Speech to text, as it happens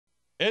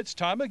It's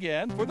time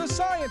again for the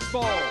Science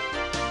Bowl.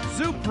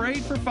 Zoo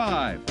Parade for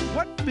 5.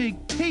 What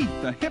big teeth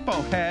the hippo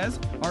has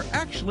are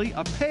actually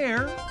a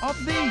pair of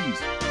these.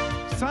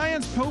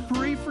 Science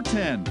Potpourri for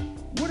 10.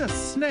 Would a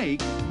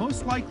snake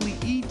most likely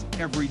eat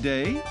every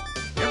day?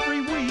 Every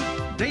week,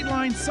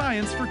 Dateline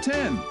Science for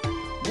 10.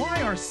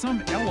 Why are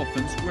some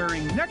elephants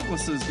wearing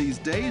necklaces these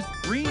days?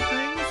 Green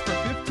things for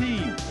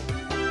 15.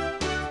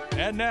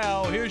 And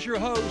now, here's your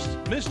host,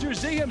 Mr.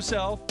 Z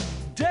himself,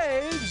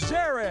 Dave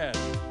Zarin.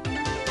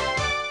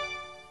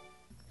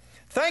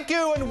 Thank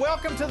you and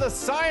welcome to the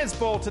Science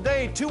Bowl.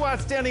 Today, 2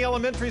 outstanding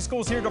elementary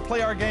schools here to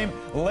play our game.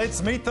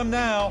 Let's meet them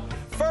now.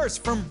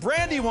 First, from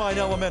Brandywine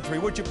Elementary,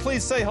 would you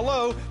please say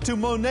hello to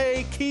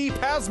Monet Key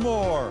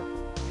Pasmore,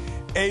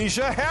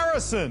 Asia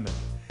Harrison,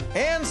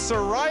 and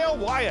Soraya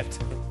Wyatt.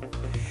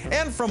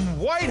 And from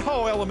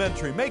Whitehall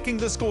Elementary, making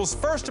the school's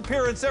first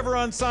appearance ever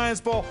on Science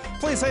Bowl,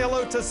 please say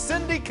hello to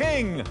Cindy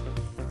King,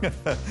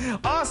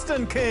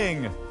 Austin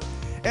King,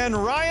 and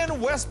Ryan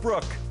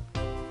Westbrook.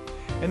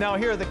 And now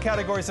here are the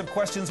categories of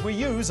questions we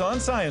use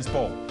on Science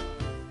Bowl.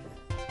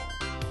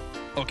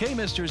 Okay,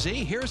 Mr. Z,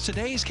 here's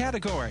today's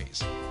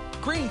categories.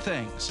 Green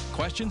things,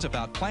 questions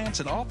about plants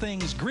and all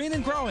things green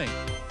and growing.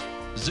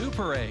 Zoo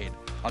Parade,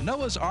 a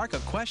Noah's Ark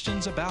of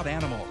questions about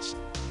animals.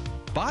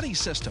 Body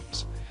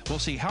systems, we'll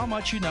see how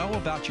much you know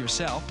about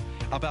yourself,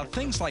 about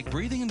things like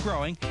breathing and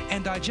growing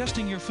and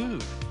digesting your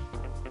food.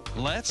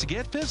 Let's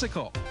get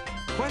physical.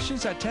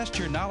 Questions that test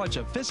your knowledge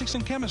of physics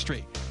and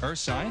chemistry, earth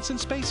science and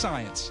space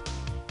science.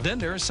 Then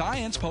there's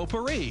Science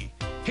Potpourri.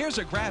 Here's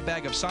a grab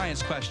bag of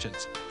science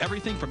questions,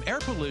 everything from air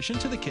pollution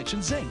to the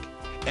kitchen sink.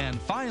 And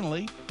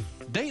finally,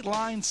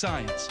 Dateline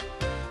Science.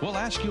 We'll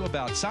ask you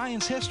about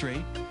science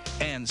history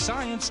and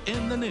science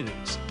in the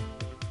news.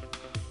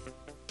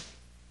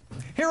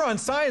 Here on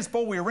Science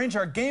Bowl, we arrange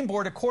our game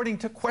board according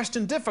to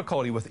question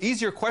difficulty, with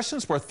easier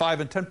questions worth 5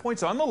 and 10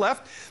 points on the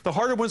left, the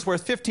harder ones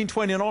worth 15,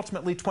 20, and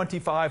ultimately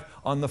 25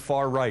 on the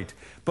far right.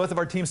 Both of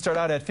our teams start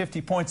out at 50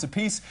 points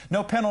apiece.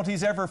 No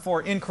penalties ever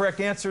for incorrect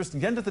answers.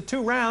 At the end of the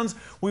 2 rounds,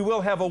 we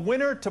will have a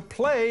winner to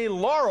play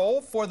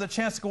Laurel for the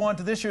chance to go on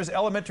to this year's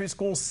elementary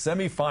school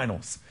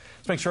semifinals.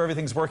 Let's make sure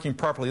everything's working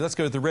properly. Let's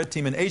go to the red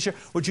team in Asia.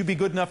 Would you be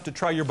good enough to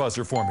try your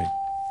buzzer for me?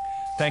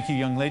 Thank you,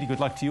 young lady. Good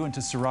luck to you and to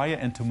Soraya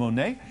and to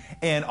Monet.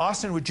 And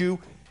Austin, would you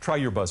try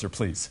your buzzer,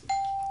 please?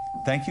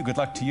 Thank you. Good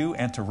luck to you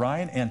and to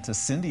Ryan and to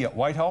Cindy at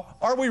Whitehall.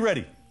 Are we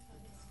ready?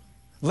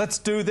 Let's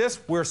do this.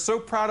 We're so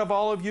proud of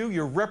all of you.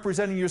 You're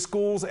representing your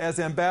schools as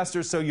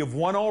ambassadors, so you've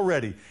won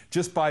already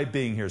just by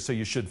being here, so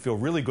you should feel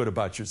really good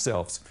about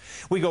yourselves.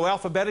 We go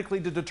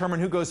alphabetically to determine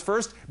who goes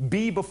first.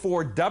 B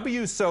before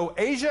W. So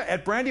Asia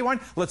at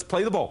Brandywine, let's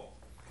play the bowl.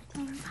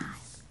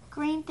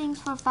 Green things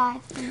for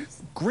 5,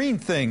 please. Green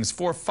things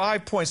for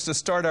 5 points to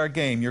start our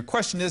game. Your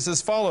question is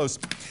as follows.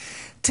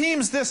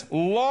 Teams, this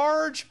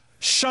large,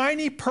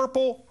 shiny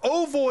purple,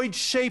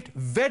 ovoid-shaped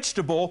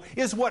vegetable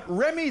is what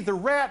Remy the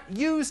rat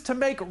used to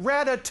make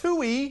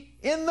ratatouille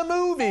in the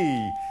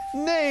movie.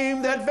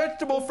 Name that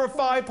vegetable for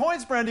 5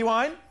 points,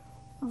 Brandywine.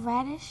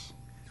 Radish.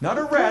 Not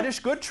a radish.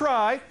 Good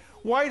try.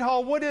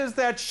 Whitehall, what is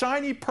that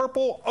shiny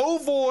purple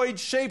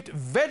ovoid-shaped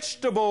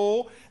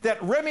vegetable that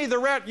Remy the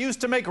rat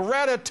used to make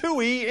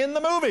ratatouille in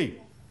the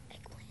movie?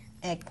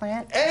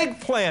 Eggplant.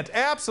 Eggplant,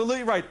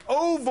 absolutely right.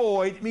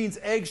 Ovoid means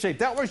egg-shaped.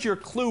 That was your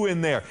clue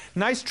in there.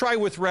 Nice try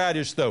with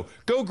radish, though.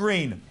 Go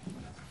green.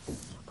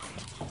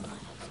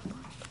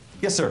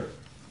 Yes, sir.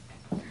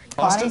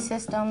 Austin? Body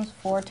systems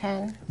for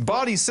 10.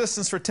 Body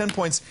systems for 10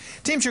 points.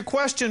 Teams, your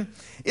question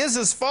is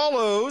as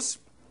follows.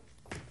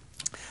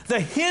 The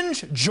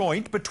hinge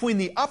joint between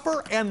the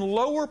upper and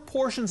lower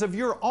portions of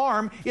your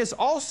arm is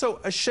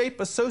also a shape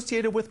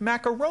associated with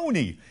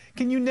macaroni.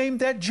 Can you name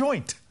that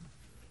joint?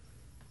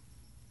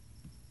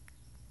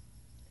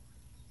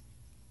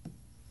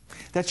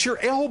 That's your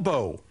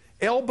elbow.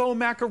 Elbow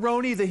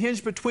macaroni, the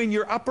hinge between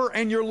your upper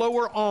and your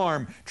lower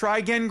arm. Try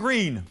again,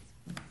 green.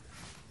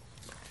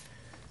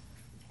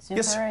 Zoo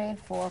Parade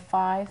for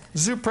 5.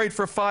 Zoo Parade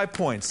for 5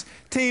 points.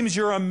 Teams,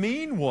 you're a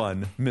mean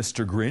one,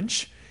 Mr.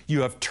 Grinch.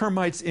 You have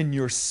termites in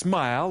your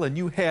smile, and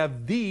you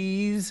have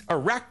these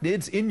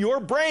arachnids in your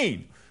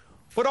brain.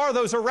 What are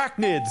those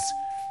arachnids,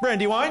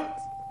 Brandywine?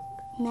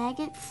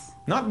 Maggots.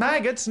 Not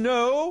maggots,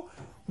 no.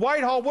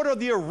 Whitehall, what are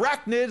the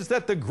arachnids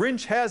that the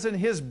Grinch has in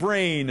his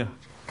brain?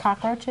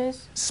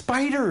 Cockroaches.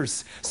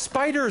 Spiders.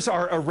 Spiders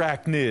are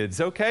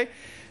arachnids, okay?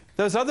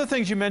 Those other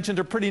things you mentioned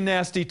are pretty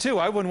nasty, too.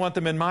 I wouldn't want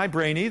them in my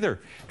brain either.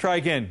 Try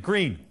again.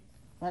 Green.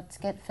 Let's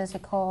get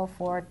physical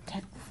for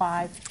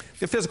 5.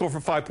 Get physical for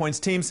 5 points,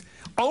 teams.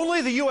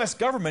 Only the U.S.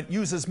 government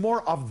uses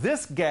more of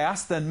this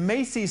gas than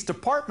Macy's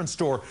department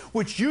store,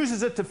 which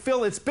uses it to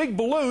fill its big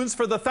balloons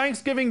for the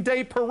Thanksgiving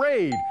Day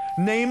parade.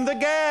 Name the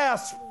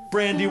gas,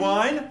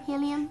 Brandywine.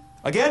 Helium.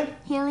 Again?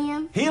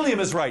 Helium. Helium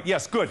is right.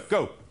 Yes, good.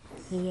 Go.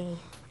 Yay.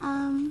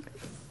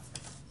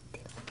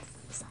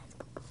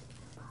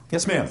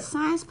 Yes, ma'am.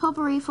 Science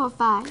Potpourri for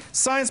 5.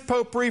 Science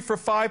Potpourri for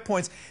 5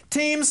 points.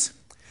 Teams,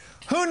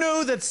 who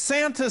knew that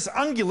Santa's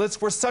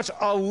ungulates were such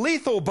a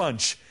lethal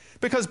bunch?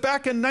 because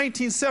back in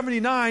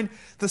 1979,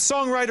 the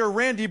songwriter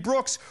Randy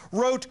Brooks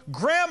wrote,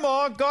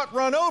 "Grandma got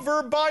run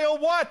over by a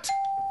what?"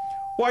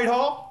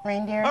 Whitehall?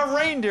 Reindeer. A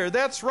reindeer,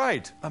 that's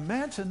right.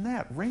 Imagine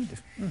that, reindeer.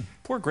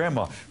 Poor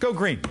Grandma. Go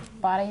green.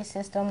 Body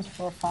systems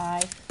for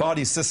 5.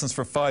 Body systems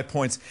for 5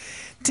 points.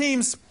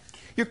 Teams,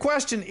 your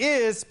question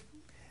is,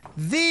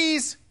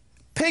 these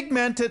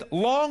pigmented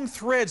long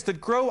threads that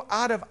grow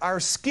out of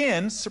our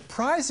skin,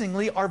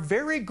 surprisingly, are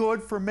very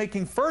good for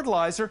making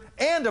fertilizer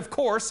and, of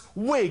course,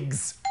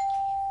 wigs.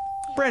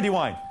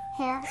 Brandywine.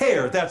 Hair.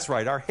 Hair, that's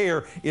right. Our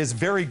hair is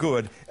very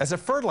good as a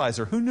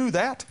fertilizer. Who knew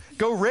that?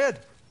 Go red.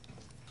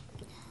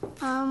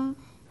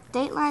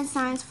 Dateline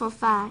signs for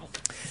 5.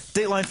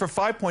 Dateline for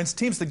 5 points.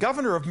 Teams, the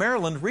governor of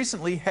Maryland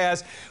recently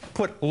has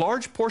put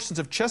large portions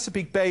of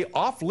Chesapeake Bay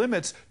off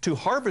limits to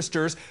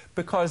harvesters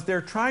because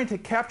they're trying to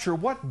capture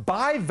what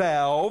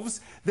bivalves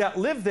that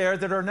live there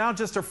that are now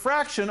just a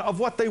fraction of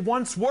what they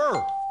once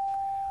were.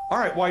 All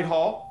right,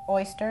 Whitehall.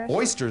 Oysters.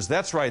 Oysters,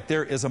 that's right.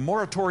 There is a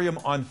moratorium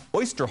on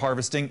oyster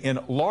harvesting in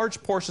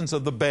large portions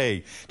of the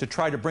bay to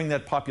try to bring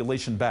that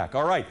population back.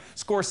 All right,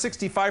 score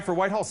 65 for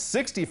Whitehall,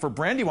 60 for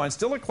Brandywine.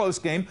 Still a close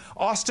game.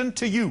 Austin,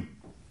 to you.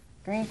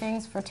 Green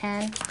things for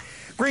 10.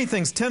 Green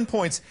things, 10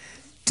 points.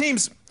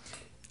 Teams,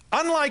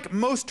 unlike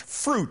most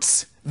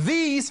fruits,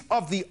 these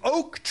of the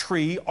oak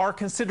tree are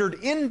considered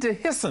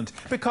indehiscent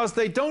because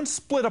they don't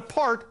split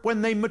apart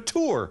when they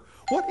mature.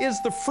 What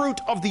is the fruit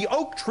of the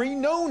oak tree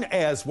known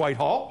as,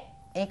 Whitehall?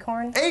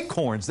 Acorns.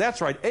 Acorns, that's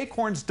right.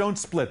 Acorns don't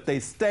split. They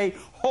stay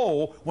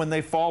whole when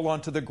they fall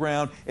onto the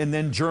ground and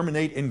then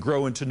germinate and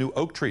grow into new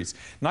oak trees.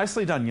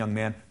 Nicely done, young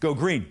man. Go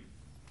green.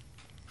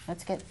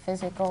 Let's get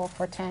physical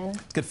for 10.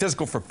 Let's get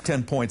physical for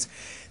 10 points.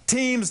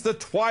 Teams, the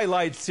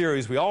Twilight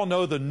series. We all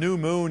know the new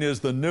moon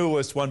is the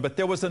newest one, but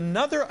there was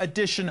another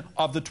edition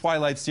of the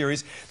Twilight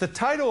series, the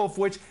title of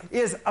which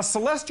is a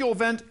celestial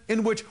event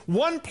in which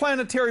one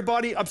planetary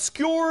body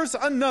obscures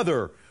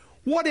another.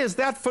 What is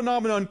that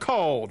phenomenon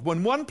called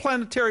when one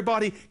planetary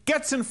body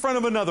gets in front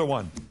of another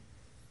one?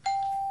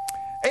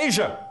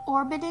 Asia.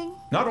 Orbiting.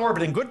 Not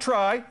orbiting. Good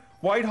try.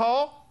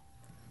 Whitehall.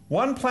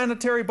 One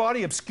planetary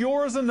body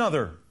obscures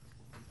another.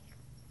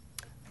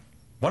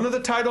 One of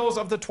the titles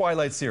of the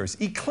Twilight series.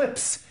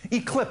 Eclipse.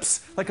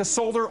 Eclipse. Like a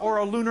solar or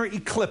a lunar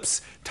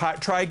eclipse.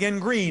 Try again,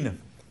 green.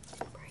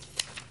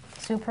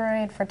 Super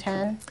 8 for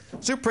 10.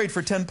 Super 8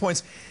 for 10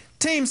 points.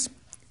 Teams,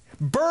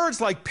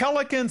 birds like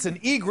pelicans and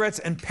egrets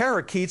and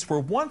parakeets were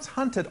once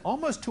hunted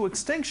almost to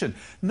extinction.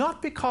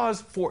 Not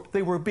because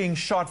they were being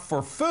shot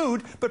for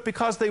food, but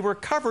because they were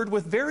covered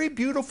with very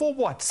beautiful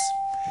whats?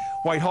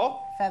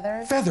 Whitehall?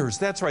 Feathers. Feathers,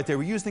 that's right. They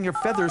were using their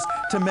feathers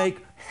to make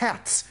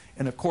hats.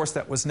 And of course,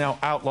 that was now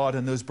outlawed,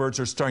 and those birds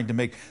are starting to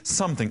make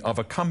something of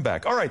a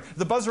comeback. All right,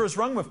 the buzzer is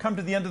rung. We've come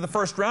to the end of the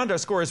first round. Our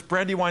score is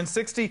Brandywine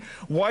 60,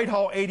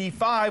 Whitehall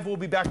 85. We'll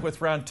be back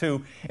with round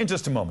 2 in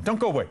just a moment. Don't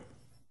go away.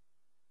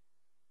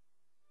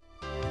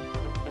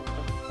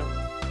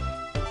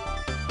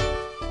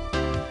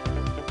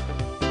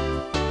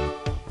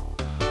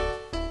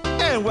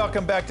 And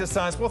welcome back to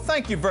Science. Well,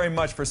 thank you very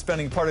much for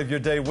spending part of your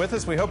day with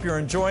us. We hope you're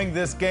enjoying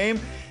this game.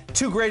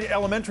 2 great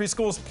elementary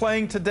schools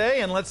playing today,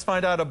 and let's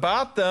find out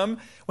about them.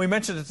 We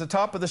mentioned at the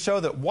top of the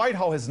show that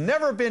Whitehall has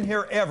never been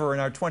here ever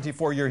in our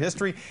 24-year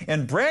history,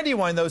 and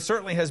Brandywine, though,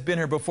 certainly has been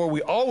here before.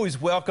 We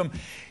always welcome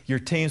your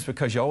teams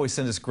because you always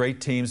send us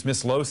great teams.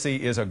 Miss Losi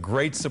is a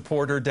great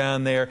supporter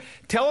down there.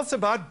 Tell us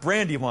about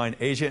Brandywine,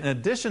 Asia. In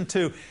addition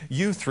to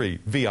you 3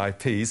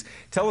 VIPs,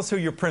 tell us who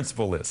your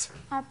principal is.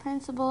 Our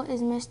principal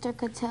is Mr.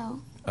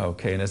 Cattell.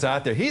 Okay, and is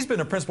out there. He's been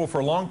a principal for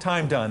a long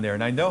time down there,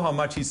 and I know how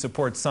much he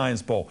supports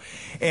Science Bowl.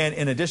 And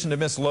in addition to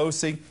Miss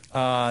Losi,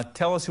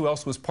 tell us who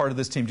else was part of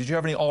this team. Did you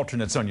have any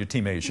alternates on your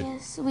team, Asia?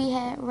 Yes, we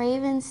had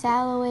Raven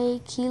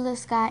Salloway, Keela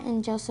Scott,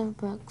 and Joseph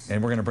Brooks.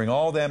 And we're going to bring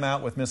all them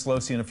out with Miss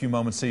Losi in a few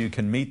moments so you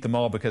can meet them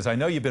all, because I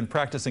know you've been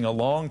practicing a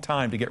long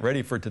time to get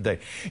ready for today.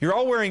 You're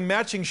all wearing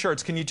matching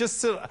shirts. Can you just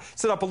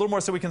sit up a little more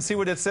so we can see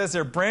what it says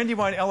there?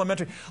 Brandywine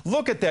Elementary.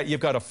 Look at that.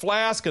 You've got a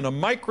flask and a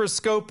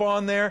microscope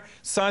on there.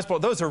 Science Bowl.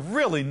 Those are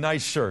really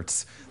nice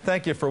shirts.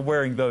 Thank you for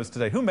wearing those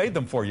today. Who made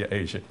them for you,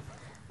 Asia?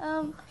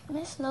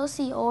 Miss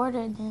Losi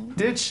ordered them.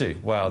 Did she?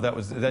 Wow,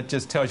 that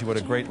just tells you what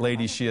a great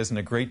lady she is and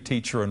a great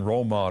teacher and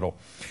role model.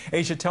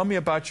 Asia, tell me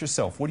about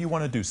yourself. What do you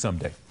want to do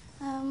someday?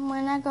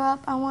 When I grow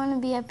up, I want to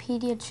be a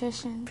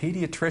pediatrician.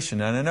 Pediatrician.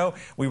 And I know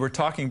we were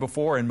talking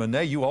before, and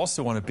Monet, you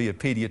also want to be a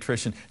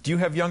pediatrician. Do you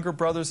have younger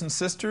brothers and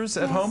sisters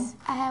at home? Yes,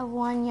 I have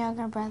one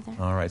younger brother.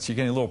 All right, so you're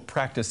getting a little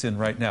practice in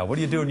right now. What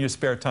do you do in your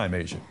spare time,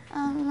 Asia?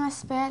 In my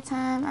spare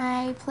time,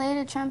 I play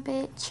the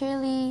trumpet,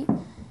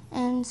 cheerlead,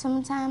 and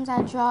sometimes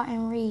I draw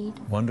and read.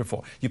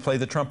 Wonderful. You play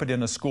the trumpet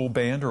in a school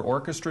band or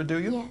orchestra, do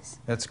you? Yes.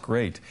 That's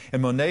great.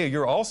 And Monet,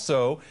 you're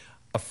also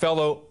a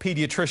fellow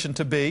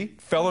pediatrician-to-be,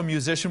 fellow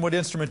musician. What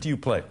instrument do you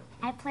play?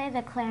 I play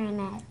the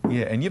clarinet.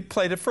 Yeah, and you've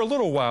played it for a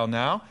little while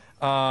now.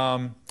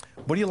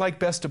 What do you like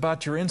best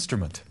about your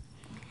instrument?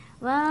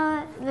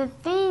 Well, the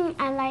thing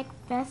I like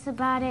best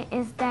about it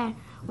is that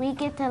we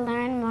get to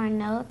learn more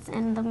notes,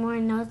 and the more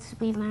notes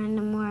we learn,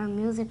 the more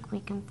music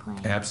we can play.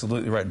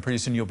 Absolutely right. And pretty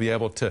soon you'll be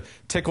able to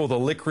tickle the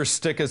licorice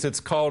stick, as it's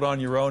called, on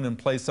your own and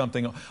play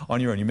something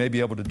on your own. You may be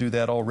able to do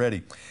that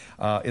already.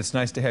 It's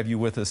nice to have you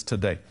with us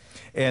today.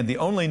 And the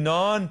only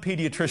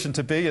non-pediatrician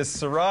to be is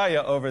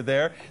Soraya over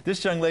there.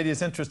 This young lady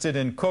is interested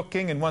in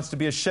cooking and wants to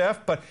be a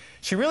chef, but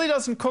she really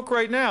doesn't cook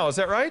right now. Is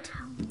that right?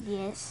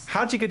 Yes.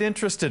 How'd you get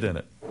interested in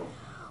it?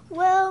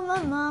 Well,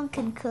 my mom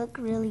can cook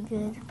really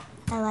good.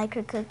 I like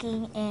her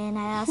cooking, and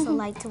I also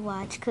like to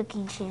watch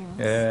cooking channels.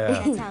 Yeah.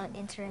 That's how it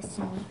interests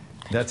me.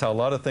 That's how a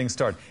lot of things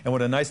start. And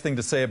what a nice thing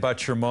to say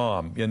about your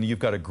mom. And you've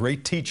got a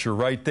great teacher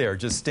right there.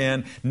 Just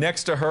stand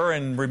next to her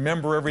and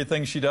remember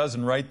everything she does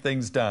and write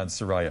things down,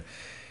 Soraya.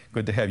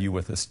 Good to have you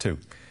with us, too.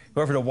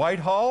 Go over to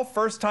Whitehall,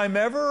 first time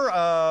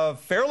ever,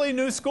 fairly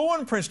new school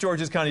in Prince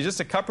George's County, just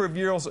a couple of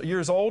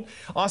years old.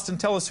 Austin,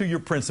 tell us who your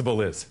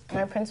principal is.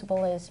 My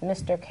principal is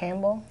Mr.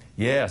 Campbell.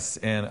 Yes,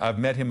 and I've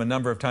met him a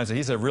number of times.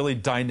 He's a really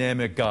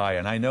dynamic guy,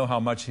 and I know how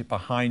much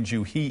behind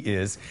you he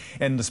is.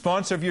 And the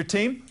sponsor of your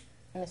team?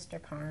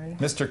 Mr. Carnes.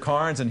 Mr.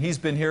 Carnes, and he's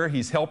been here.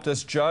 He's helped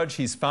us judge.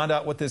 He's found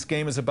out what this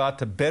game is about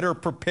to better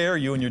prepare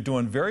you, and you're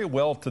doing very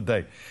well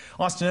today.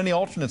 Austin, any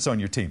alternates on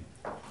your team?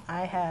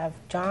 I have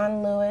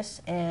John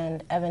Lewis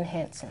and Evan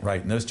Hansen.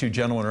 Right, and those two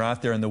gentlemen are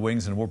out there in the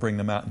wings, and we'll bring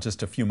them out in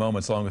just a few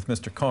moments along with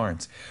Mr.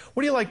 Carnes.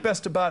 What do you like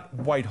best about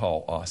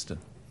Whitehall, Austin?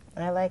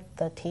 I like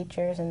the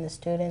teachers and the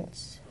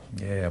students.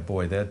 Yeah,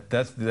 boy,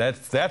 that's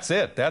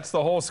it. That's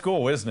the whole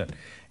school, isn't it?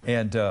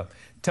 And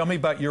tell me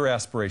about your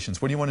aspirations.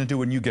 What do you want to do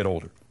when you get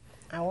older?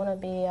 I want to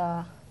be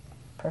a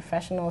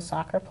professional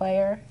soccer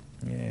player.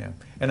 Yeah,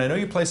 and I know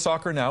you play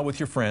soccer now with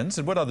your friends.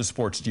 And what other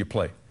sports do you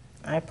play?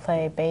 I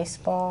play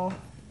baseball,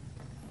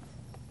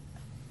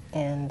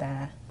 and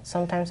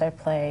sometimes I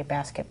play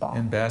basketball.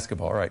 And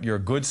basketball, all right. You're a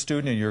good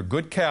student and you're a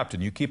good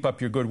captain. You keep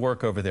up your good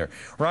work over there.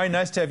 Ryan,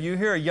 nice to have you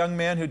here, a young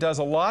man who does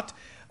a lot.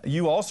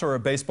 You also are a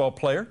baseball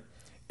player,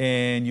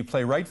 and you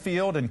play right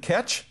field and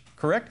catch,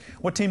 correct?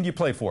 What team do you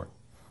play for?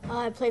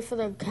 I play for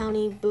the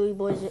County Bowie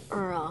Boys,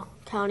 or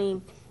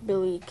County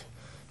Bowie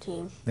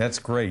team. That's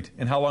great.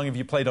 And how long have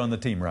you played on the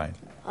team, Ryan?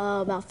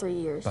 About 3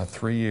 years. About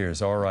 3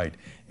 years, all right.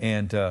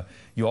 And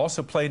you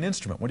also play an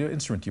instrument. What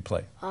instrument do you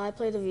play? I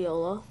play the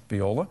viola.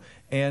 Viola.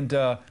 And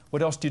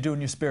what else do you do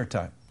in your spare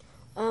time?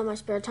 My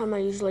spare time, I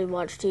usually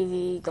watch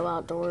TV, go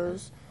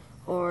outdoors,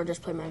 or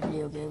just play my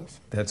video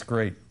games. That's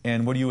great.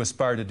 And what do you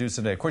aspire to do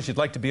someday? Of course, you'd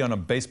like to be on a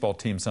baseball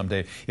team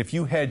someday. If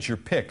you had your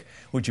pick,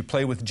 would you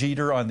play with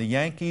Jeter on the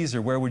Yankees,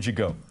 or where would you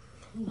go?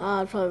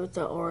 I'd play with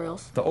the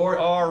Orioles.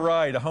 All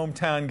right, a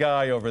hometown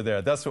guy over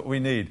there. That's what we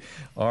need.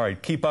 All right,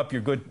 keep up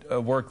your good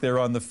work there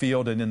on the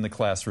field and in the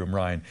classroom,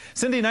 Ryan.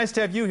 Cindy, nice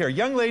to have you here.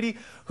 Young lady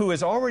who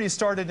has already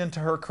started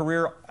into her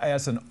career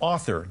as an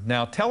author.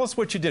 Now, tell us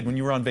what you did when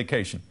you were on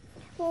vacation.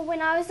 Well,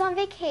 when I was on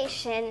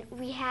vacation,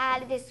 we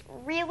had this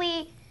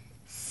really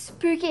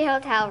spooky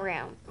hotel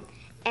room,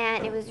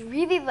 and it was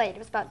really late. It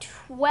was about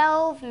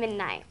 12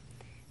 midnight,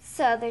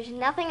 so there's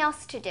nothing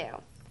else to do.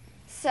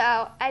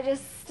 So I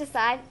just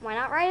decided, why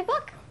not write a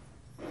book?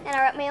 And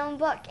I wrote my own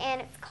book,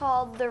 and it's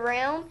called The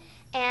Room,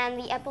 and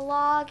the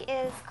epilogue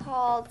is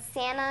called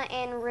Santa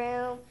in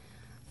Room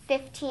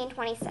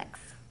 1526.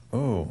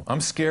 Oh,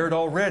 I'm scared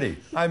already.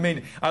 I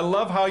mean, I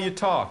love how you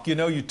talk. You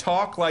know, you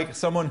talk like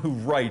someone who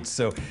writes.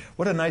 So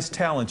what a nice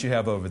talent you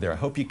have over there. I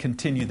hope you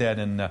continue that,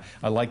 and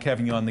I like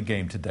having you on the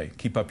game today.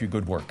 Keep up your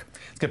good work.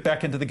 Let's get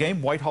back into the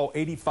game. Whitehall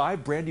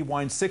 85,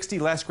 Brandywine 60.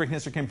 Last great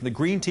answer came from the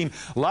green team.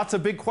 Lots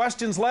of big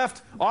questions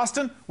left.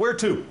 Austin, where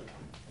to?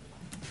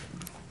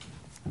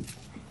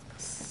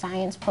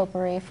 Science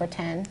potpourri for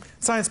 10.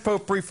 Science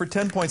potpourri for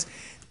 10 points.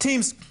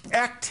 Teams,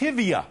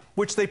 Activia,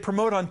 which they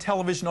promote on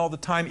television all the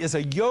time, is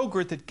a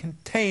yogurt that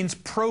contains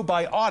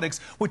probiotics,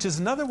 which is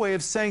another way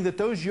of saying that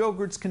those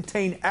yogurts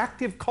contain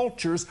active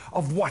cultures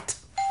of what?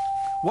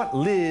 What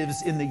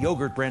lives in the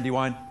yogurt,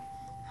 Brandywine?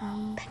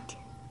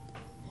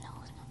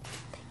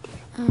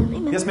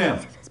 Yes, ma'am.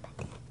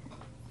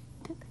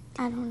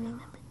 I don't know.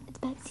 It's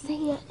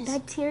bacteria.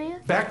 Bacteria?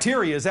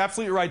 Bacteria is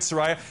absolutely right,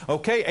 Soraya.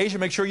 Okay, Asia,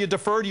 make sure you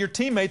defer to your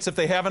teammates if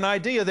they have an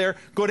idea there.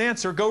 Good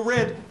answer. Go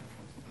red.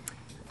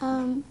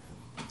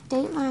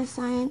 Dateline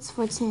Science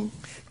for 10.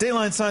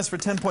 Dateline Science for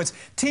 10 points.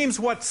 Teams,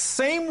 what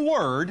same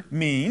word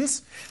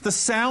means the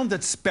sound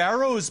that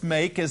sparrows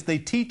make as they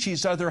teach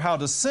each other how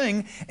to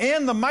sing,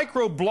 and the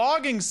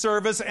micro-blogging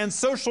service and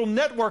social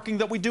networking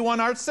that we do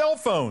on our cell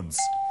phones?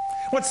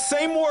 What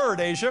same word,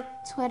 Asia?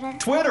 Twitter.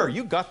 Twitter.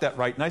 You got that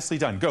right. Nicely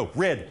done. Go.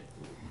 Red.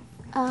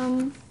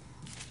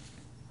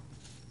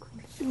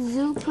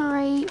 Zoo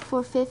Parade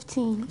for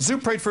 15. Zoo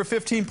Parade for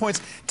 15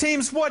 points.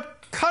 Teams, what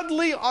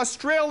cuddly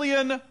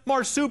Australian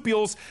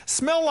marsupials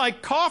smell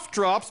like cough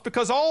drops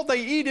because all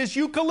they eat is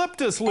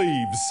eucalyptus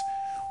leaves?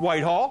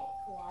 Whitehall?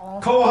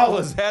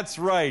 Koalas, that's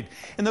right.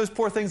 And those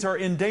poor things are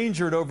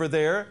endangered over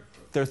there.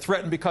 They're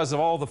threatened because of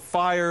all the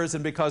fires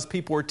and because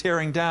people are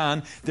tearing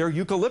down their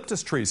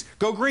eucalyptus trees.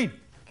 Go green.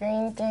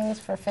 Green things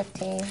for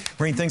 15.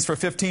 Green things for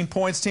 15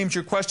 points. Teams,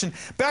 your question.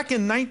 Back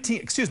in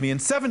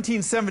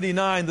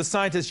 1779, the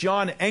scientist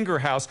Jan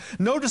Engerhaus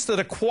noticed that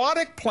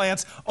aquatic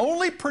plants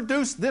only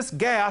produce this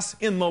gas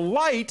in the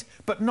light,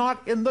 but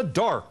not in the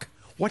dark.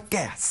 What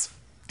gas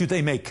do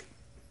they make?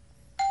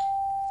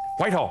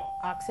 Whitehall.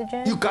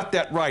 Oxygen. You got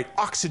that right.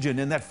 Oxygen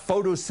in that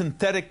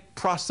photosynthetic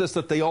process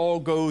that they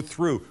all go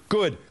through.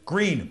 Good.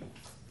 Green.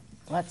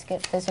 Let's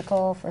get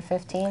physical for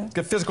 15.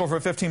 Get physical for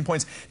 15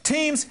 points.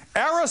 Teams,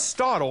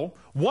 Aristotle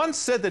once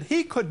said that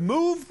he could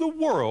move the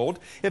world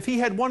if he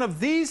had one of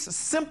these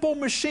simple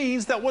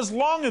machines that was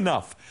long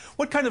enough.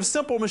 What kind of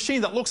simple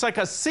machine that looks like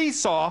a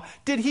seesaw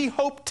did he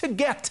hope to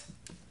get?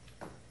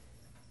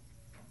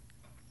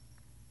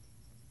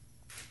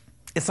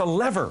 It's a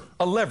lever.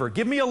 A lever.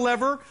 Give me a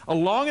lever, a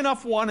long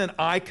enough one, and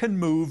I can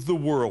move the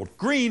world.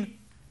 Green.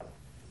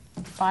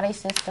 Body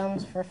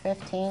systems for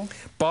 15.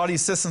 Body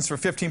systems for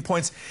 15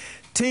 points.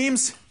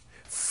 Teams,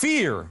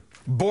 fear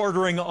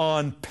bordering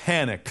on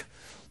panic,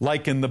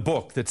 like in the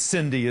book that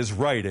Cindy is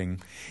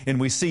writing and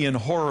we see in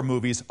horror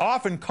movies,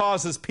 often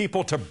causes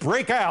people to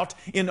break out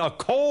in a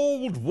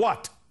cold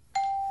what?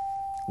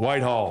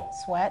 Whitehall.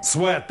 Sweat.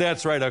 Sweat,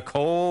 that's right, a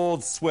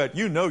cold sweat.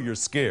 You know you're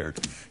scared.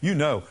 You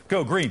know.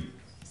 Go, Green.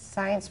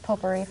 Science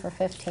potpourri for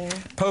 15.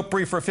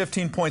 Potpourri for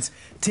 15 points.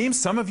 Team,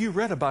 some of you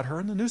read about her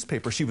in the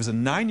newspaper. She was a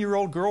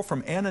 9-year-old girl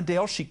from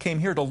Annandale. She came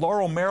here to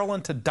Laurel,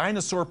 Maryland to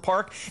Dinosaur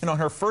Park, and on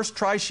her first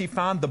try she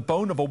found the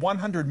bone of a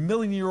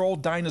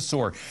 100-million-year-old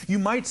dinosaur. You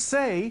might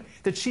say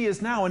that she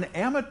is now an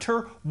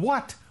amateur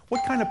what?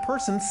 What kind of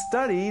person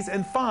studies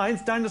and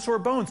finds dinosaur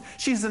bones?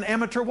 She's an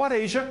amateur what,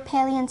 Asia?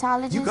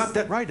 Paleontologist. You got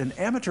that right, an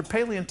amateur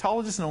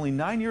paleontologist and only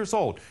 9 years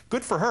old.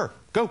 Good for her.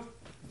 Go.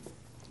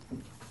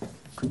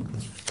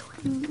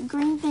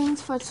 Green things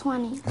for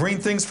 20. Green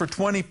things for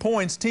 20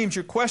 points. Teams,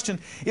 your question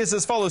is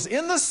as follows.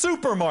 In the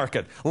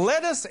supermarket,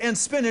 lettuce and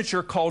spinach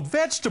are called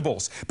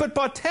vegetables. But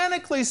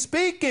botanically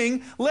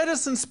speaking,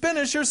 lettuce and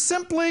spinach are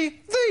simply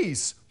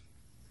these.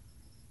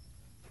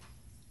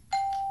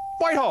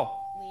 Whitehall.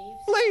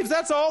 Leaves. Leaves,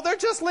 that's all. They're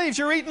just leaves.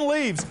 You're eating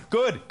leaves.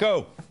 Good.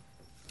 Go.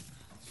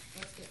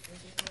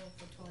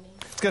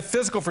 Get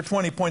physical for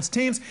 20 points.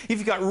 Teams, if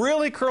you've got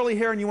really curly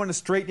hair and you want to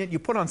straighten it, you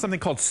put on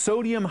something called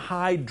sodium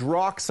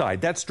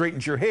hydroxide. That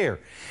straightens your hair.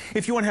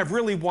 If you want to have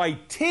really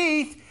white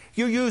teeth,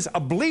 you use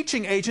a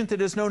bleaching agent that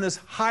is known as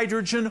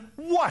hydrogen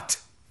what?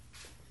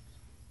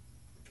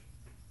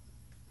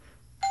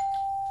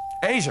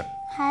 Asia.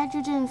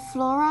 Hydrogen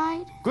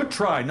fluoride. Good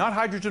try. Not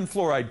hydrogen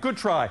fluoride. Good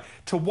try.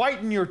 To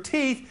whiten your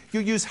teeth, you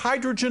use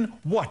hydrogen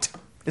what?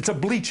 It's a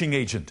bleaching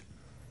agent.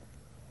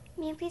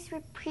 May you please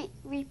repeat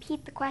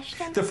the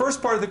question? The first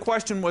part of the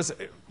question was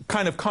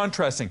kind of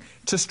contrasting.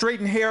 To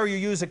straighten hair, you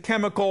use a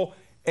chemical,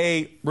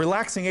 a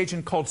relaxing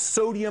agent called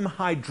sodium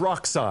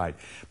hydroxide.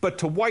 But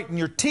to whiten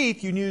your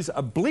teeth, you use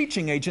a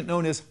bleaching agent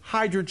known as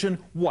hydrogen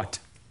what?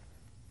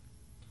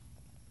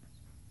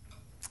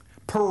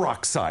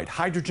 Peroxide.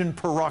 Hydrogen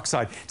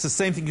peroxide. It's the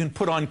same thing you can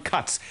put on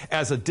cuts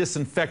as a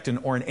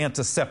disinfectant or an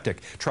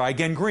antiseptic. Try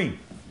again, Green.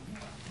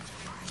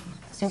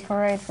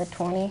 Superade for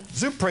 20.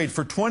 Superade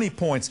for 20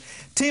 points.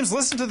 Teams,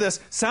 listen to this.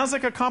 Sounds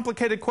like a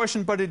complicated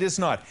question, but it is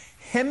not.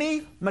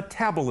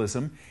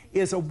 Hemimetabolism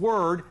is a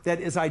word that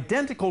is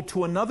identical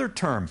to another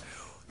term.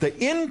 The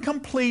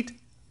incomplete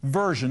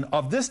version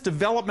of this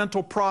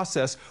developmental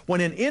process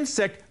when an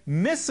insect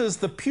misses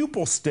the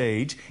pupal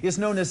stage is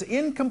known as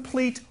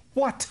incomplete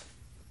what?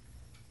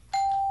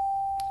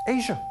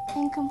 Asia.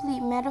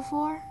 Incomplete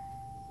metaphor.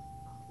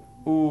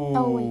 Ooh.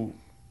 Oh, wait.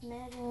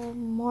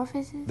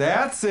 Metamorphosis?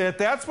 That's it.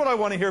 That's what I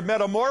want to hear.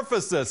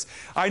 Metamorphosis.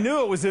 I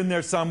knew it was in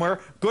there somewhere.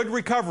 Good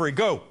recovery.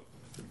 Go.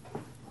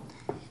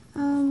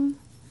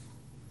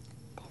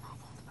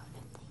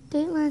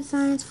 Dateline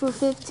science for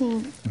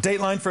 15.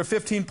 Dateline for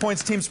 15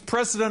 points. Teams,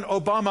 President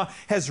Obama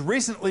has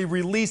recently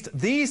released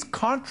these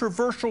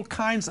controversial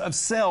kinds of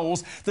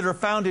cells that are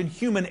found in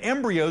human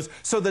embryos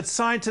so that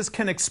scientists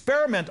can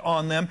experiment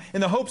on them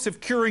in the hopes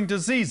of curing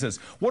diseases.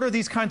 What are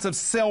these kinds of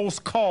cells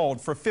called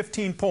for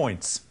 15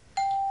 points?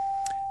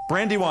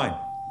 Brandywine.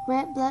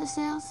 Red blood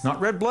cells? Not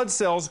red blood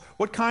cells.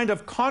 What kind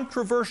of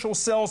controversial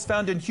cells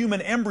found in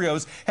human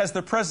embryos has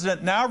the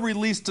president now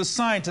released to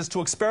scientists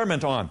to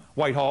experiment on?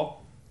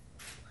 Whitehall.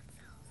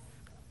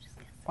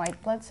 White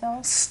blood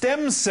cells?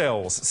 Stem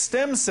cells.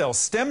 Stem cells.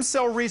 Stem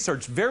cell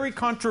research. Very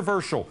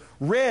controversial.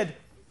 Red.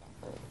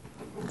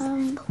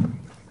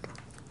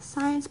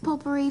 Science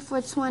potpourri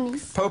for 20.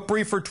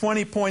 Potpourri for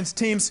 20 points.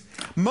 Teams,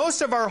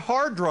 most of our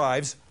hard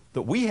drives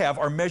that we have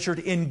are measured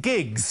in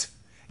gigs.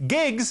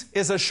 Gigs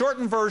is a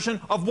shortened version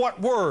of what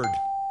word?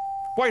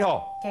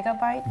 Whitehall.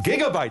 Gigabyte?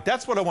 Gigabyte.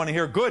 That's what I want to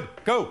hear. Good.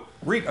 Go.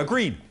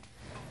 Agreed.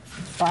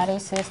 Body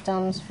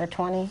systems for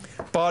 20.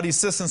 Body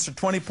systems for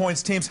 20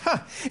 points. Teams.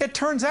 It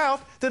turns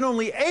out that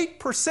only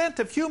 8%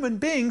 of human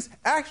beings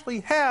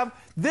actually have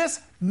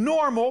this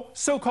normal,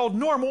 so-called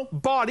normal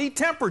body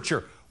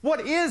temperature.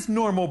 What is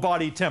normal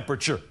body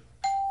temperature?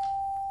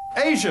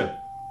 Asia.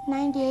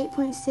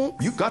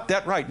 98.6. You got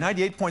that right,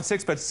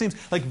 98.6, but it seems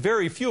like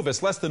very few of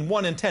us, less than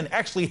 1 in 10,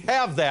 actually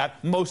have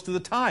that most of the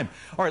time.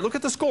 All right, look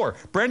at the score.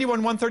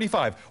 Brandywine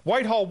 135,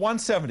 Whitehall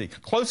 170.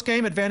 Close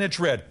game, advantage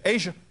red.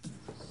 Asia.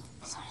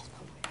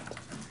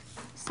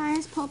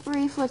 Science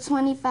potpourri for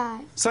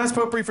 25. Science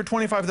potpourri for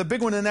 25. The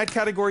big one in that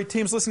category,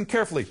 teams, listen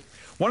carefully.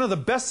 One of the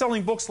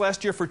best-selling books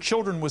last year for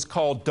children was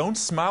called Don't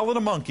Smile at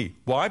a Monkey.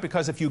 Why?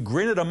 Because if you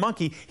grin at a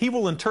monkey, he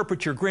will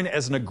interpret your grin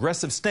as an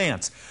aggressive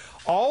stance.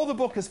 All the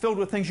book is filled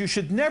with things you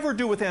should never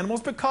do with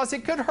animals because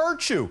it could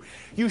hurt you.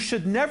 You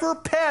should never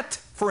pet,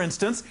 for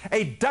instance,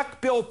 a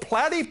duck-billed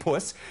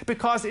platypus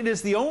because it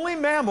is the only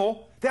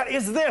mammal that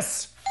is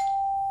this.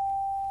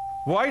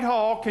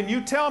 Whitehall, can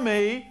you tell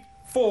me,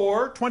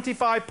 for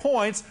 25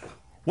 points,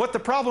 what the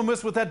problem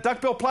is with that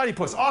duck-billed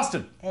platypus?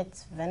 Austin.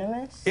 It's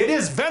venomous. It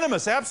is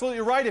venomous,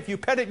 absolutely right. If you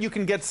pet it, you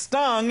can get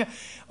stung.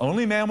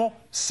 Only mammal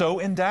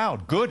so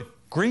endowed. Good.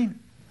 Green.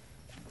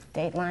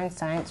 Dateline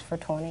science for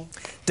 20.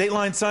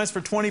 Dateline science for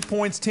 20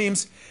 points,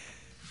 teams.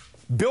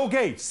 Bill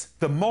Gates,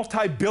 the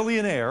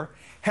multi-billionaire,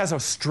 has a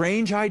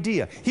strange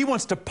idea. He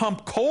wants to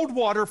pump cold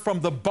water from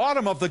the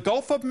bottom of the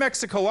Gulf of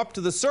Mexico up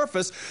to the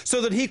surface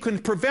so that he can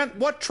prevent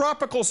what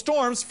tropical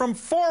storms from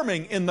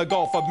forming in the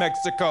Gulf of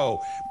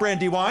Mexico?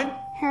 Brandywine?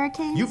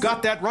 Hurricanes. You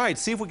got that right.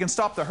 See if we can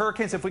stop the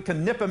hurricanes, if we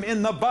can nip them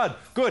in the bud.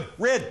 Good.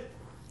 Red.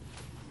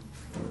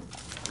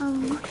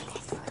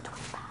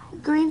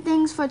 Green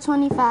things for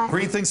 25.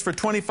 Green things for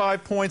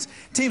 25 points.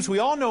 Teams, we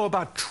all know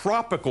about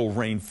tropical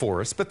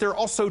rainforests, but there are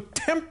also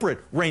temperate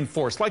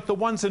rainforests, like the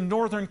ones in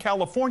Northern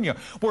California,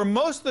 where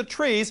most of the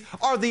trees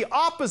are the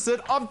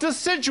opposite of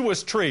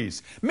deciduous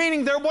trees,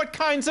 meaning they're what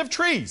kinds of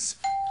trees?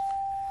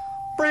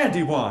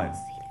 Brandywine.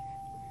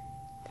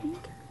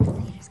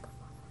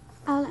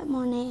 I'll let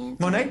Monet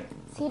answer. Monet?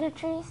 Cedar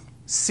trees.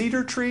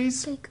 Cedar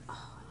trees?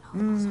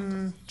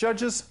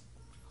 Judges?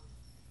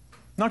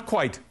 Not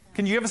quite.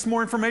 Can you give us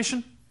more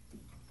information?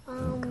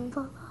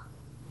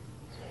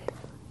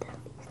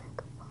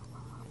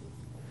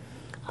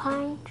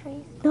 Pine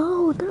trees.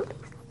 No.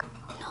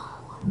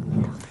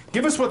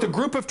 Give us what the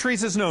group of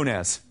trees is known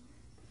as.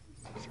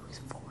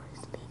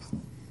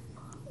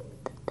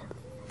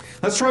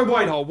 Let's try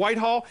Whitehall.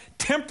 Whitehall,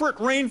 temperate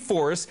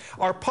rainforests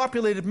are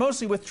populated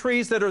mostly with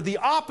trees that are the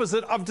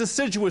opposite of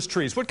deciduous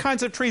trees. What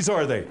kinds of trees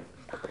are they?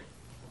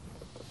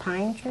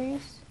 Pine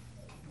trees?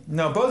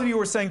 No, both of you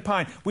were saying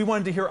pine. We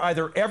wanted to hear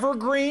either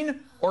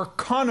evergreen or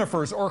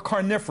conifers or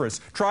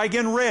carniferous. Try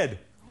again, red.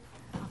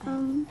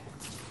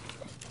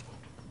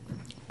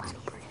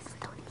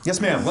 Yes,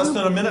 ma'am. Less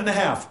than a minute and a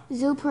half.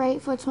 Zoo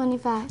parade for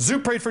 25. Zoo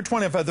parade for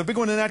 25. The big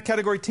one in that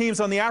category, teams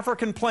on the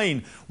African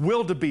plain,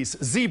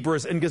 wildebeest,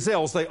 zebras, and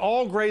gazelles, they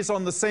all graze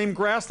on the same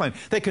grassland.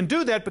 They can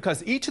do that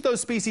because each of those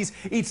species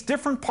eats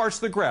different parts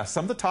of the grass.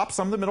 Some the top,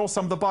 some the middle,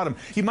 some the bottom.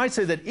 You might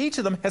say that each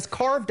of them has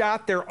carved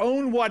out their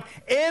own what?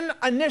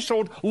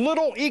 N-initialed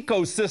little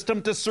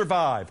ecosystem to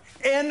survive.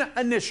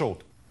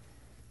 N-initialed.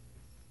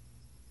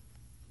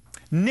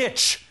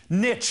 Niche.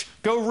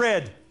 Go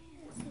red.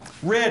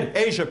 Red.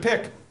 Asia,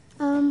 pick.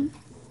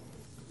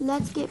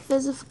 Let's get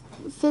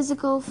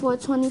physical for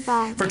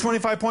 25. For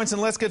 25 points,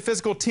 and let's get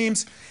physical,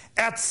 teams.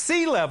 At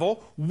sea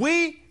level,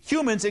 we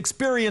humans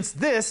experience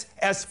this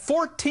as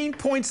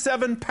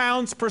 14.7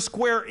 pounds per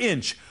square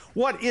inch.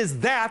 What is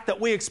that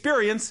we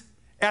experience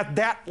at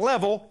that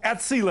level,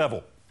 at sea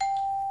level?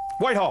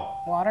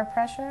 Whitehall. Water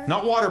pressure?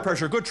 Not water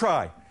pressure. Good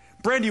try.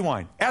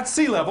 Brandywine. At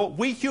sea level,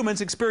 we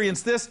humans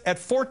experience this at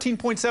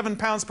 14.7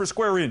 pounds per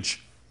square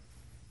inch.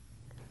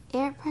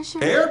 Air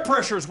pressure? Air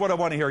pressure is what I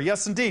want to hear.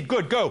 Yes, indeed.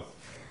 Good. Go.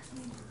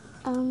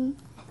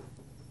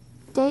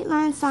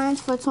 Dateline science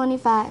for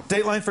 25.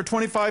 Dateline for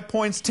 25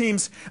 points,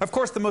 teams. Of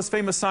course, the most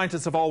famous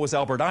scientist of all was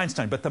Albert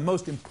Einstein, but the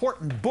most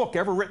important book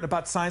ever written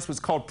about science was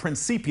called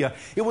Principia.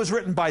 It was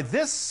written by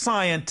this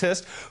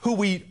scientist who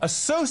we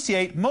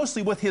associate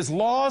mostly with his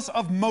laws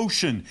of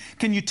motion.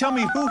 Can you tell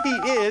me who he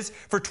is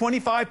for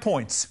 25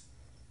 points?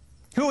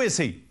 Who is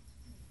he?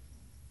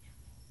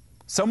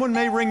 Someone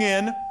may ring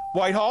in.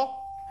 Whitehall?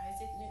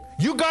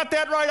 You got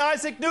that right,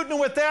 Isaac Newton.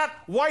 With that,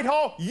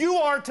 Whitehall, you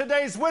are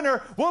today's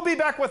winner. We'll be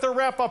back with a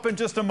wrap-up in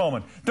just a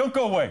moment. Don't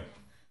go away.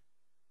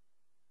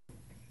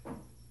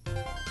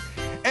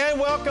 And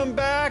welcome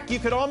back. You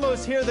could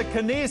almost hear the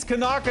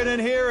knocking in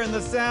here and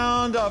the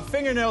sound of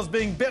fingernails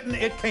being bitten.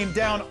 It came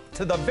down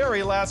to the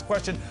very last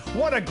question.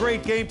 What a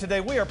great game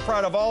today. We are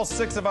proud of all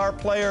 6 of our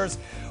players.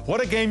 What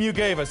a game you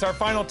gave us. Our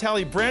final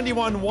tally,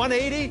 Brandywine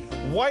 180,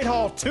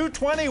 Whitehall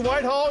 220.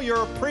 Whitehall,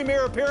 your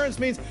premier appearance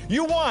means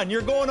you won.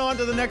 You're going on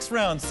to the next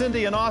round.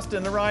 Cindy and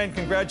Austin and Ryan,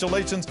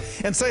 congratulations.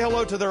 And say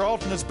hello to their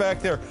alternates back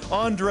there,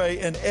 Andre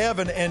and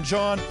Evan and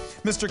John,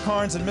 Mr.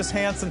 Carnes and Miss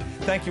Hanson.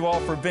 Thank you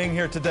all for being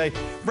here today.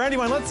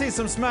 Brandywine, let's see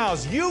some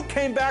smiles. You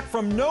came back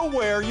from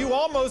nowhere. You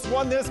almost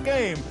won this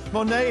game.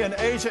 Monet and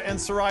Asia and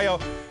Soraya,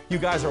 you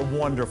guys are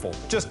wonderful.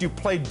 You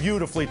played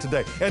beautifully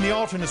today. And the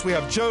alternates, we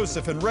have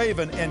Joseph and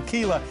Raven and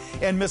Keela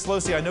and Miss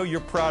Lucy. I know you're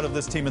proud of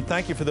this team, and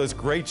thank you for those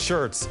great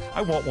shirts.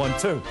 I want one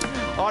too.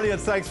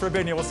 Audience, thanks for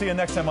being here. We'll see you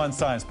next time on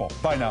Science Ball.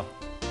 Bye now.